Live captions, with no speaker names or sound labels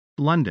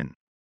London.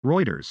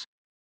 Reuters.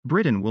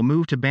 Britain will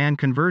move to ban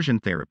conversion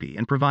therapy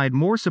and provide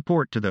more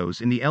support to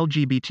those in the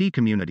LGBT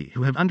community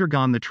who have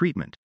undergone the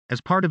treatment, as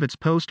part of its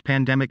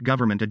post-pandemic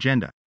government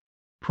agenda.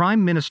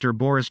 Prime Minister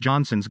Boris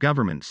Johnson's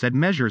government said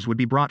measures would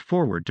be brought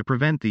forward to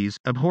prevent these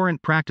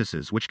abhorrent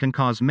practices which can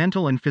cause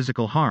mental and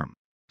physical harm,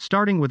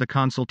 starting with a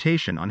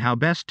consultation on how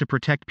best to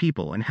protect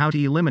people and how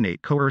to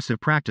eliminate coercive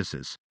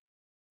practices.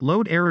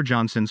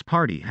 Johnson's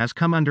party has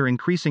come under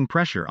increasing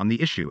pressure on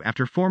the issue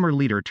after former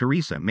leader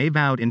Theresa May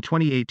vowed in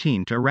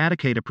 2018 to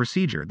eradicate a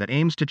procedure that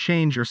aims to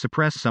change or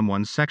suppress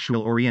someone's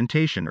sexual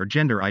orientation or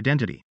gender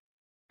identity.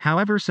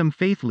 However, some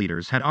faith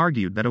leaders had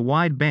argued that a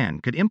wide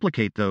ban could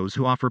implicate those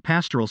who offer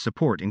pastoral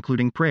support,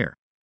 including prayer.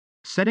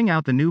 Setting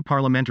out the new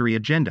parliamentary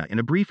agenda in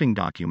a briefing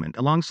document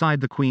alongside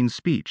the Queen's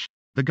speech,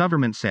 the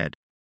government said,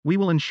 "We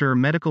will ensure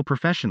medical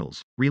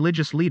professionals,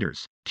 religious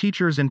leaders,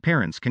 teachers and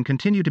parents can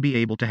continue to be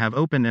able to have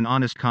open and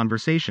honest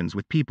conversations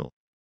with people."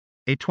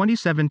 A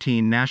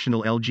 2017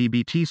 national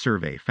LGBT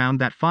survey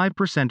found that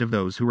 5% of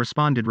those who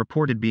responded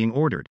reported being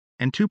ordered,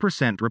 and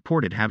 2%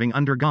 reported having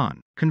undergone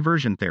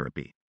conversion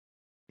therapy.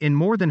 In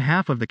more than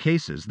half of the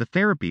cases, the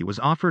therapy was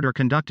offered or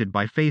conducted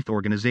by faith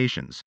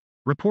organizations.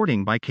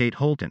 Reporting by Kate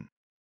Holton.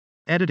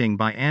 Editing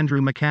by Andrew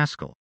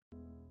McCaskill.